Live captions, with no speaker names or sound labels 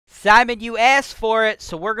Simon, you asked for it,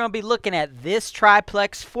 so we're going to be looking at this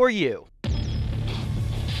triplex for you.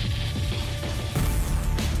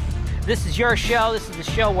 This is your show. This is the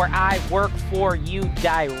show where I work for you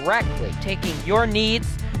directly, taking your needs.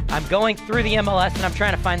 I'm going through the MLS, and I'm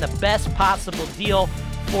trying to find the best possible deal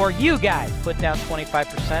for you guys. Put down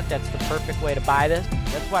 25%. That's the perfect way to buy this.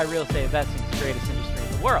 That's why real estate investing is the greatest industry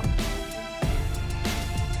in the world.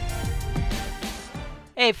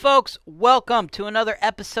 Hey folks, welcome to another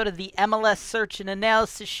episode of the MLS Search and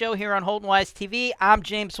Analysis Show here on Holton Wise TV. I'm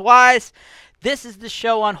James Wise. This is the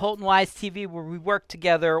show on Holton Wise TV where we work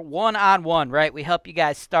together one-on-one, right? We help you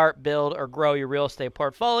guys start, build, or grow your real estate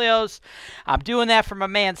portfolios. I'm doing that for my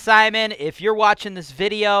man Simon. If you're watching this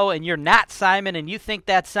video and you're not Simon and you think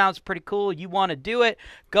that sounds pretty cool, you want to do it,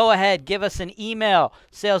 go ahead, give us an email,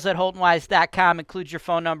 sales@holtonwise.com, includes your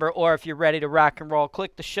phone number, or if you're ready to rock and roll,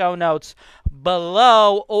 click the show notes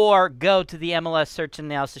below or go to the MLS Search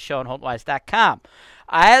and Analysis Show on holtonwise.com.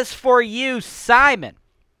 As for you, Simon,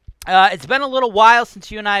 it's been a little while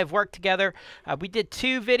since you and I have worked together. We did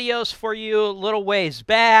 2 videos for you a little ways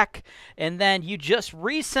back, and then you just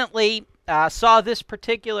recently saw this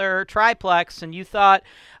particular triplex, and you thought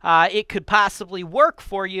it could possibly work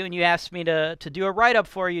for you, and you asked me to do a write-up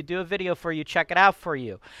for you, do a video for you, check it out for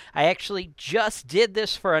you. I actually just did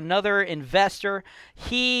this for another investor.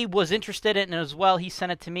 He was interested in it as well. He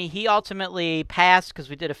sent it to me. He ultimately passed because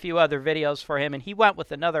we did a few other videos for him, and he went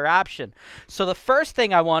with another option. So the first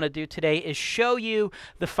thing I want to do today is show you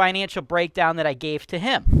the financial breakdown that I gave to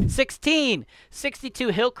him. 1662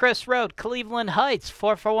 Hillcrest Road, Cleveland Heights,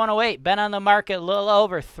 44108. Been on the market a little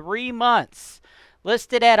over 3 months.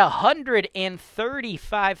 Listed at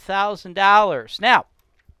 $135,000. Now,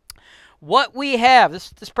 what we have,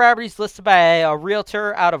 this property is listed by a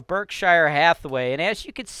realtor out of Berkshire Hathaway. And as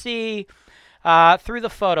you can see through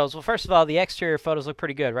the photos, well, first of all, the exterior photos look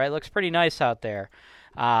pretty good, right? Looks pretty nice out there.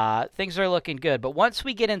 Things are looking good. But once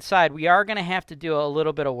we get inside, we are going to have to do a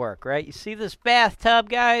little bit of work, right? You see this bathtub,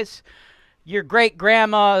 guys? Your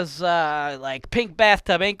great-grandma's like pink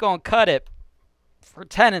bathtub ain't going to cut it for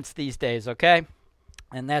tenants these days, okay?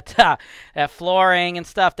 And that flooring and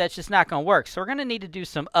stuff, that's just not going to work. So we're going to need to do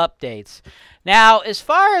some updates. Now, as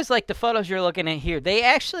far as like the photos you're looking at here, they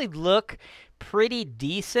actually look pretty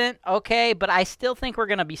decent, okay? But I still think we're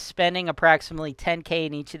going to be spending approximately $10K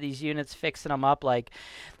in each of these units, fixing them up. Like,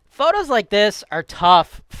 photos like this are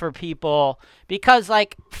tough for people because,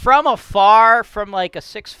 like, from afar, from like a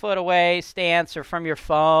 6 foot away stance or from your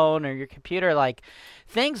phone or your computer, like,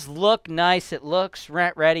 things look nice, it looks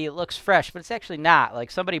rent ready, it looks fresh, but it's actually not.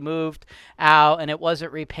 Like, somebody moved out and it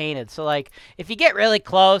wasn't repainted. So, like, if you get really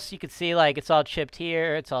close, you can see, like, it's all chipped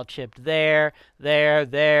here, it's all chipped there,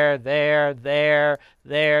 right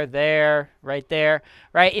there,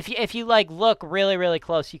 right? If you like look really, really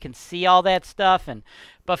close, you can see all that stuff.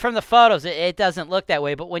 But from the photos, it doesn't look that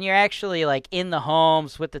way. But when you're actually like in the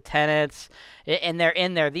homes with the tenants and they're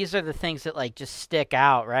in there, these are the things that like just stick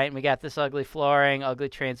out, right? And we got this ugly flooring, ugly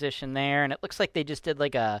transition there, and it looks like they just did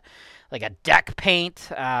like a deck paint,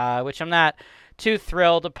 which I'm not too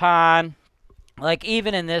thrilled upon. Like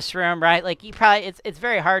even in this room, right? Like you probably it's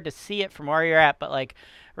very hard to see it from where you're at, but like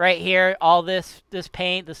right here, all this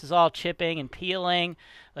paint, this is all chipping and peeling.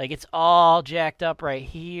 Like it's all jacked up right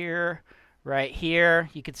here. Right here,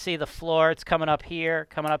 you can see the floor. It's coming up here,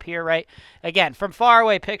 right? Again, from far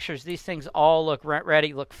away pictures, these things all look rent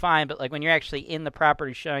ready, look fine. But like when you're actually in the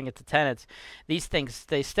property showing it to tenants, these things,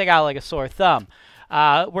 they stick out like a sore thumb.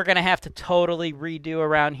 We're going to have to totally redo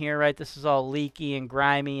around here, right? This is all leaky and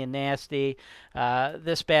grimy and nasty.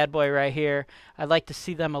 This bad boy right here, I'd like to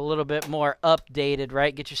see them a little bit more updated,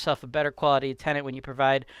 right? Get yourself a better quality tenant when you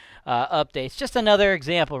provide updates. Just another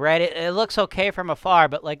example, right? It looks okay from afar,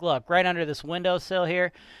 but like look, right under this windowsill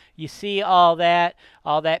here, you see all that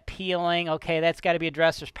peeling. Okay, that's got to be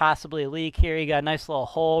addressed. There's possibly a leak here. You got a nice little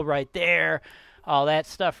hole right there. All that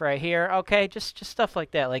stuff right here. Okay, just stuff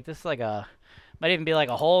like that. Like this is like a... might even be like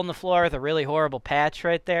a hole in the floor with a really horrible patch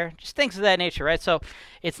right there. Just things of that nature, right? So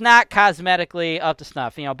it's not cosmetically up to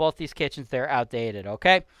snuff. You know, both these kitchens, they're outdated,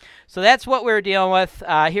 okay? So that's what we're dealing with.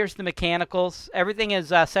 Here's the mechanicals. Everything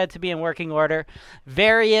is said to be in working order.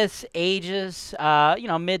 Various ages, you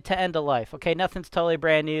know, mid to end of life, okay? Nothing's totally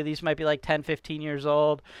brand new. These might be like 10, 15 years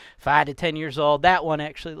old, 5 to 10 years old. That one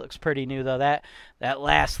actually looks pretty new, though. That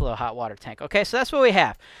last little hot water tank, okay? So that's what we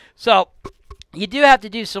have. So you do have to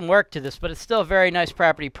do some work to this, but it's still a very nice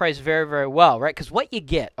property, priced very, very well, right? Because what you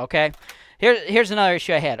get, okay, Here's another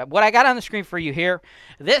issue I had. What I got on the screen for you here,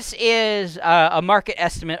 this is a market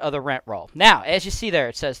estimate of the rent roll. Now, as you see there,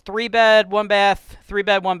 it says 3 bed, 1 bath, 3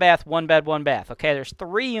 bed, 1 bath, 1 bed, 1 bath. Okay, there's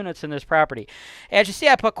 3 units in this property. As you see,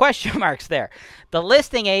 I put question marks there. The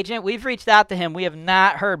listing agent, we've reached out to him. We have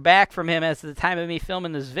not heard back from him as of the time of me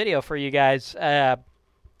filming this video for you guys.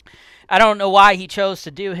 I don't know why he chose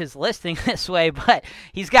to do his listing this way, but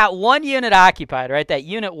he's got 1 unit occupied, right? That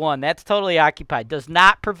unit 1, that's totally occupied. Does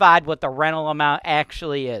not provide what the rental amount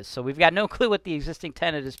actually is. So we've got no clue what the existing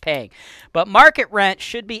tenant is paying. But market rent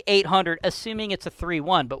should be $800, assuming it's a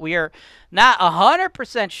 3-1. But we are not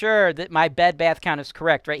 100% sure that my bed bath count is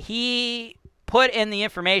correct, right? He put in the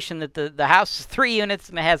information that the house is 3 units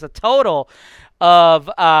and it has a total of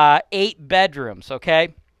 8 bedrooms,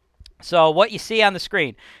 okay? So what you see on the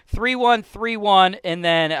screen, 3-1, 3-1, and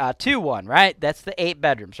then 2-1, right? That's the 8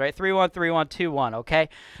 bedrooms, right? 3-1, 3-1, 2-1, okay?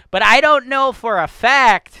 But I don't know for a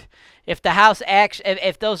fact if the house actually,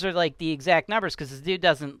 if those are like the exact numbers, because this dude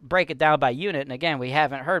doesn't break it down by unit. And again, we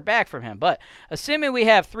haven't heard back from him. But assuming we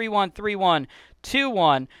have 3-1, 3-1,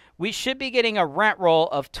 2-1, we should be getting a rent roll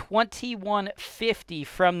of $2,150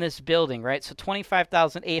 from this building, right? So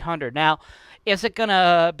 $25,800. Now, is it going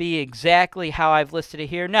to be exactly how I've listed it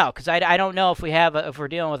here? No, because I don't know if if we're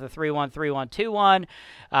dealing with a 3-1, 3-1,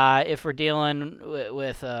 2-1, if we're dealing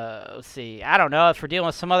with, let's see, I don't know if we're dealing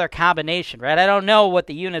with some other combination, right? I don't know what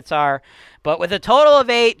the units are, but with a total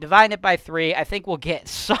of 8, dividing it by 3, I think we'll get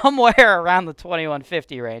somewhere around the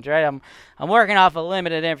 $2,150 range, right? I'm working off of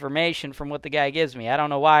limited information from what the guy gives me. I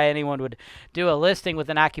don't know why anyone would do a listing with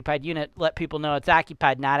an occupied unit, let people know it's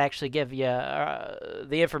occupied, not actually give you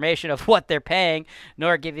the information of what they're paying,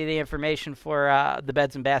 nor give you the information for the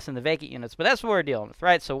beds and baths and the vacant units. But that's what we're dealing with,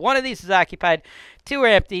 right? So 1 of these is occupied, 2 are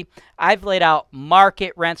empty. I've laid out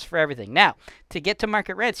market rents for everything. Now, to get to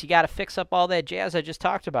market rents, you got to fix up all that jazz I just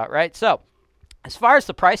talked about, right? So as far as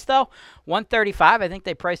the price, though, $135, I think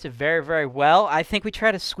they priced it very, very well. I think we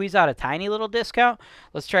try to squeeze out a tiny little discount.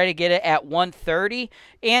 Let's try to get it at $130.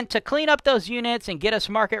 And to clean up those units and get us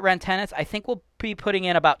market rent tenants, I think we'll be putting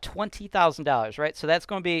in about $20,000, right? So that's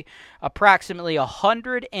going to be approximately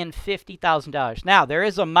 $150,000. Now, there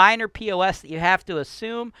is a minor POS that you have to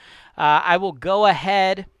assume. I will go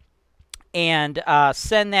ahead and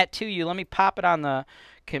send that to you. Let me pop it on the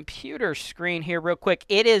computer screen here real quick.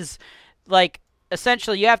 It is like,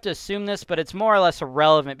 essentially, you have to assume this, but it's more or less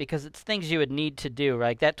irrelevant because it's things you would need to do,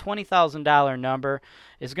 right? That $20,000 number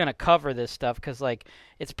is going to cover this stuff because, like,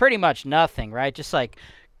 it's pretty much nothing, right? Just, like,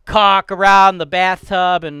 caulk around the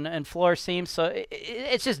bathtub and floor seams. So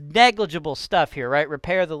it's just negligible stuff here, right?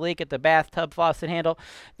 Repair the leak at the bathtub faucet handle.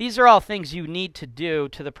 These are all things you need to do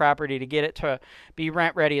to the property to get it to be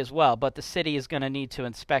rent ready as well. But the city is going to need to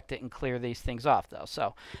inspect it and clear these things off, though.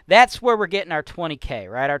 So that's where we're getting our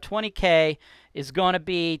 $20K, right? Our $20K is going to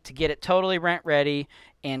be to get it totally rent ready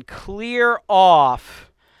and clear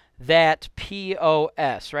off that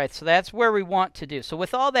POS, right? So that's where we want to do. So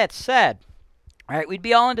with all that said, all right, we'd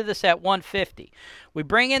be all into this at $150. We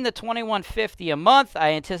bring in the $2,150 a month.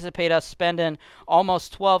 I anticipate us spending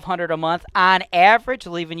almost $1,200 a month on average,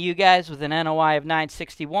 leaving you guys with an NOI of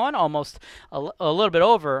 $961, almost a little bit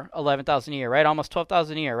over $11,000 a year, right? Almost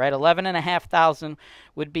 $12,000 a year, right? $11,500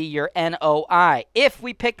 would be your NOI. If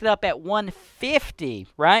we picked it up at $150,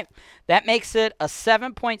 right, that makes it a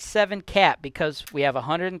 7.7 cap because we have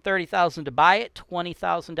 $130,000 to buy it,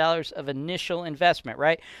 $20,000 of initial investment,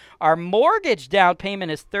 right? Our mortgage down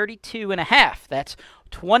payment is $32.5. That's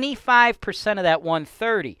 25% of that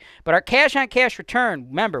 $130. But our cash on cash return,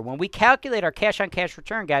 remember, when we calculate our cash on cash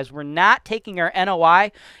return, guys, we're not taking our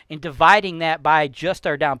NOI and dividing that by just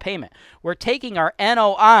our down payment. We're taking our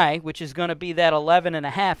NOI, which is going to be that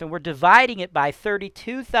 11.5, and we're dividing it by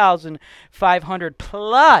 32,500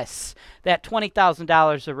 plus that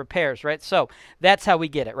 $20,000 of repairs, right? So that's how we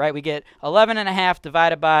get it, right? We get 11.5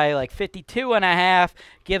 divided by like 52.5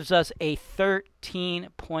 gives us a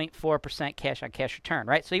 13.4% cash on cash return,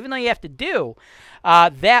 right? So even though you have to do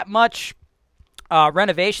that much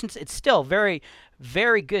renovations, it's still very,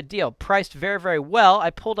 very good deal. Priced very, very well.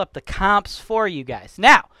 I pulled up the comps for you guys.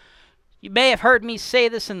 Now, you may have heard me say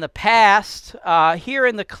this in the past. Here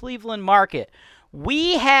in the Cleveland market,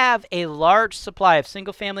 we have a large supply of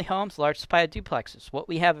single-family homes, large supply of duplexes. What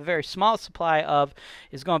we have a very small supply of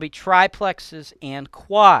is going to be triplexes and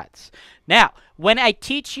quads. Now, when I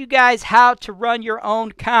teach you guys how to run your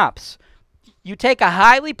own comps, you take a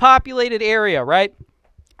highly populated area, right?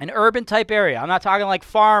 An urban-type area. I'm not talking like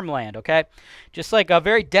farmland, okay? Just like a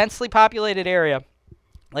very densely populated area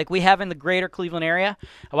like we have in the greater Cleveland area.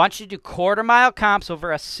 I want you to do quarter-mile comps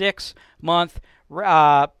over a 6-month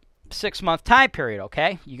 6-month time period,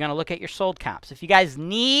 okay? You're going to look at your sold comps. If you guys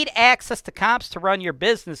need access to comps to run your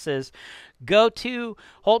businesses, go to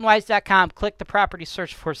HoltonWise.com, click the property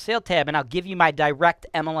search for sale tab, and I'll give you my direct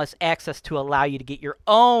MLS access to allow you to get your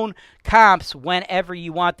own comps whenever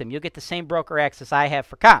you want them. You'll get the same broker access I have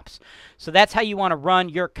for comps. So that's how you want to run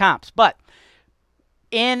your comps. But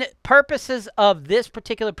in purposes of this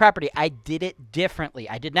particular property, I did it differently.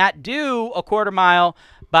 I did not do a quarter mile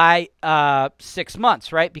by 6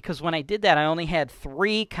 months, right? Because when I did that, I only had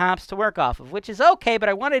 3 comps to work off of, which is okay, but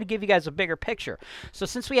I wanted to give you guys a bigger picture. So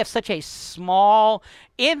since we have such a small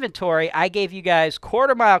inventory, I gave you guys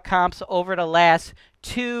quarter mile comps over the last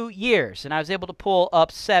 2 years, and I was able to pull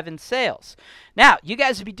up 7 sales. Now, you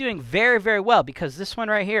guys would be doing very, very well because this one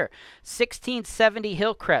right here, 1670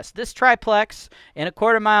 Hillcrest, this triplex in a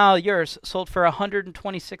quarter mile yours sold for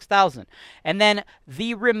 $126,000. And then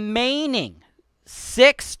the remaining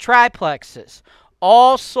 6 triplexes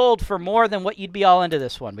all sold for more than what you'd be all into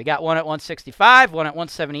this one. We got one at 165, one at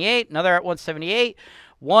 178, another at 178,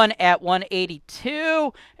 one at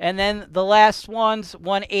 182, and then the last one's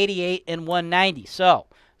 188 and 190. So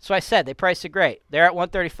I said they priced it great. They're at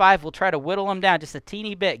 135. We'll try to whittle them down just a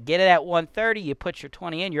teeny bit. Get it at 130. You put your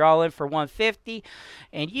 20 in. You're all in for 150,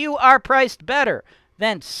 and you are priced better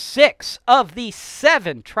than 6 of the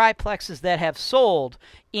 7 triplexes that have sold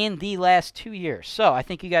in the last 2 years. So I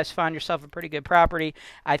think you guys found yourself a pretty good property.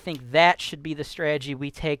 I think that should be the strategy we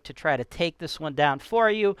take to try to take this one down for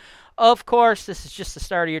you. Of course, this is just the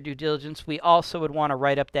start of your due diligence. We also would want to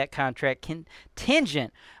write up that contract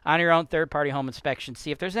contingent on your own third-party home inspection, see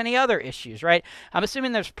if there's any other issues, right? I'm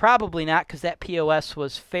assuming there's probably not because that POS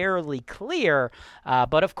was fairly clear,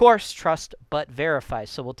 but of course, trust but verify.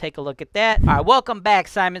 So we'll take a look at that. All right, welcome back,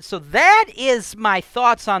 Simon. So that is my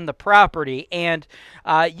thoughts on the property, and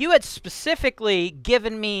you had specifically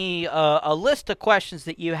given me a list of questions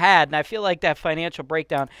that you had, and I feel like that financial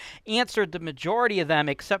breakdown answered the majority of them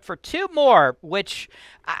except for 2 more, which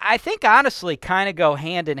I think honestly kind of go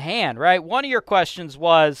hand in hand, right? One of your questions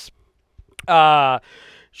was,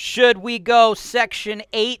 should we go Section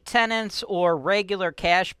 8 tenants or regular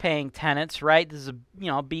cash-paying tenants, right? This is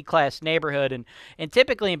a B-class neighborhood, and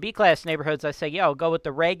typically in B-class neighborhoods, I say, go with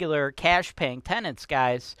the regular cash-paying tenants,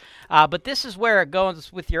 guys. But this is where it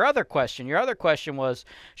goes with your other question. Your other question was,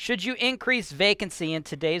 should you increase vacancy in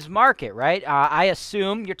today's market, right? I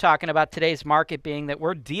assume you're talking about today's market being that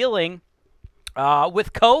we're dealing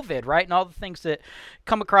with COVID, right, and all the things that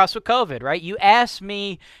come across with COVID, right? You asked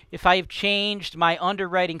me if I've changed my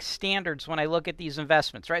underwriting standards when I look at these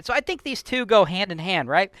investments, right? So I think these two go hand in hand,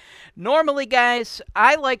 right? Normally, guys,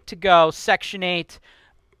 I like to go Section 8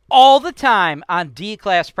 all the time on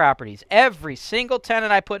D-class properties. Every single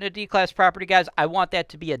tenant I put in a D-class property, guys, I want that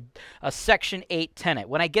to be a Section 8 tenant.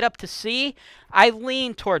 When I get up to C, I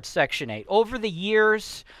lean towards Section 8. Over the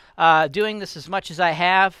years, doing this as much as I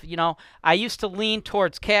have, I used to lean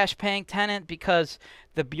towards cash-paying tenant because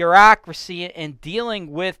the bureaucracy and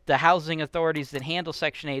dealing with the housing authorities that handle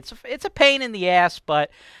Section 8, it's a pain in the ass,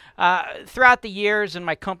 but throughout the years and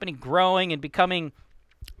my company growing and becoming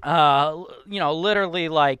literally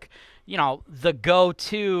like, the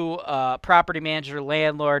go-to property manager,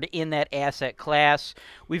 landlord in that asset class,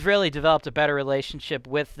 we've really developed a better relationship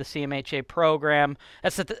with the CMHA program.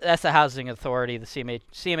 That's the housing authority. The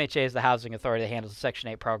CMHA is the housing authority that handles the Section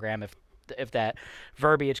 8 program, if that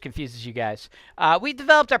verbiage confuses you guys. We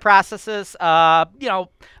developed our processes.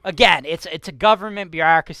 Again, it's a government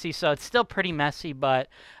bureaucracy, so it's still pretty messy, but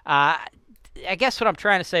I guess what I'm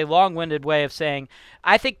trying to say, long-winded way of saying,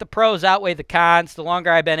 I think the pros outweigh the cons. The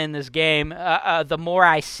longer I've been in this game, the more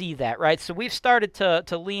I see that, right? So we've started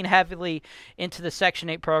to lean heavily into the Section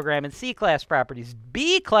 8 program in C-class properties.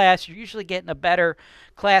 B-class, you're usually getting a better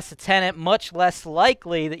class of tenant, much less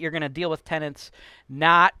likely that you're going to deal with tenants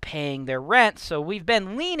not paying their rent. So we've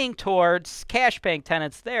been leaning towards cash-paying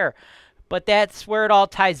tenants there. But that's where it all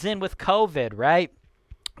ties in with COVID, right?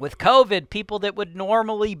 With COVID, people that would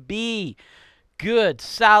normally be good,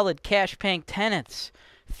 solid, cash-paying tenants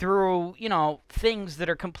through, things that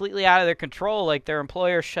are completely out of their control, like their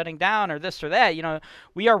employer shutting down or this or that,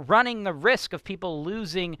 we are running the risk of people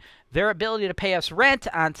losing their ability to pay us rent.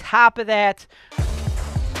 On top of that,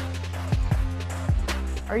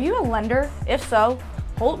 are you a lender? If so,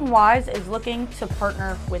 Holton Wise is looking to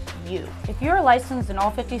partner with you. If you're licensed in all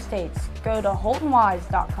 50 states, go to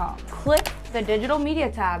HoltonWise.com. Click the digital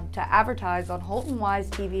media tab to advertise on Holton Wise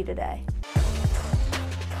TV today.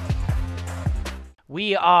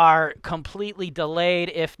 We are completely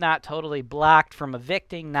delayed, if not totally blocked from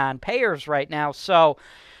evicting non-payers right now. So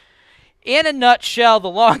In a nutshell,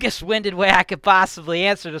 the longest-winded way I could possibly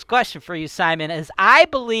answer this question for you, Simon, is I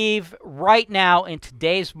believe right now in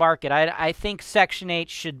today's market, I think Section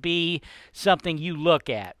 8 should be something you look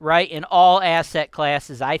at, right, in all asset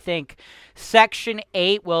classes. I think Section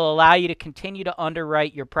 8 will allow you to continue to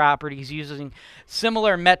underwrite your properties using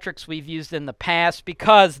similar metrics we've used in the past,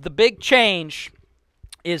 because the big change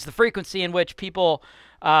is the frequency in which people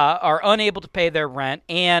are unable to pay their rent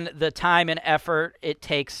and the time and effort it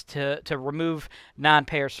takes to remove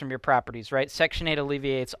non-payers from your properties, right? Section 8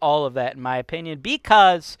 alleviates all of that, in my opinion,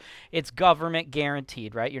 because it's government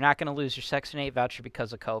guaranteed, right? You're not going to lose your Section 8 voucher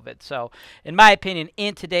because of COVID. So, in my opinion,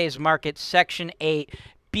 in today's market, Section 8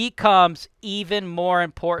 becomes even more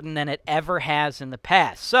important than it ever has in the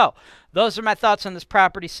past. So, those are my thoughts on this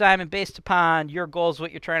property, Simon, based upon your goals,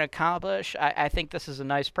 what you're trying to accomplish. I think this is a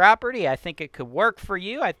nice property. I think it could work for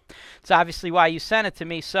you. It's obviously why you sent it to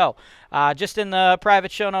me. So just in the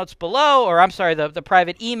private show notes below, or I'm sorry, the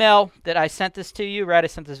private email that I sent this to you, right? I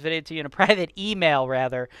sent this video to you in a private email,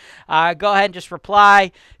 rather. Go ahead and just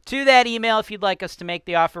reply to that email if you'd like us to make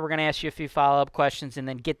the offer. We're going to ask you a few follow-up questions and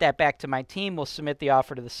then get that back to my team. We'll submit the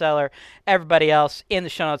offer to the seller. Everybody else in the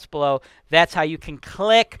show notes below, that's how you can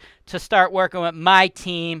click to start working with my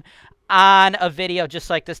team on a video just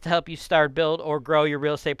like this to help you start, build, or grow your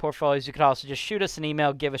real estate portfolios. You could also just shoot us an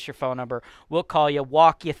email, give us your phone number. We'll call you,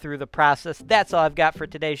 walk you through the process. That's all I've got for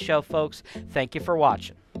today's show, folks. Thank you for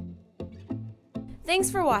watching. Thanks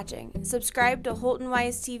for watching. Subscribe to Holton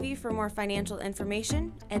Wise TV for more financial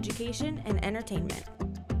information, education, and entertainment.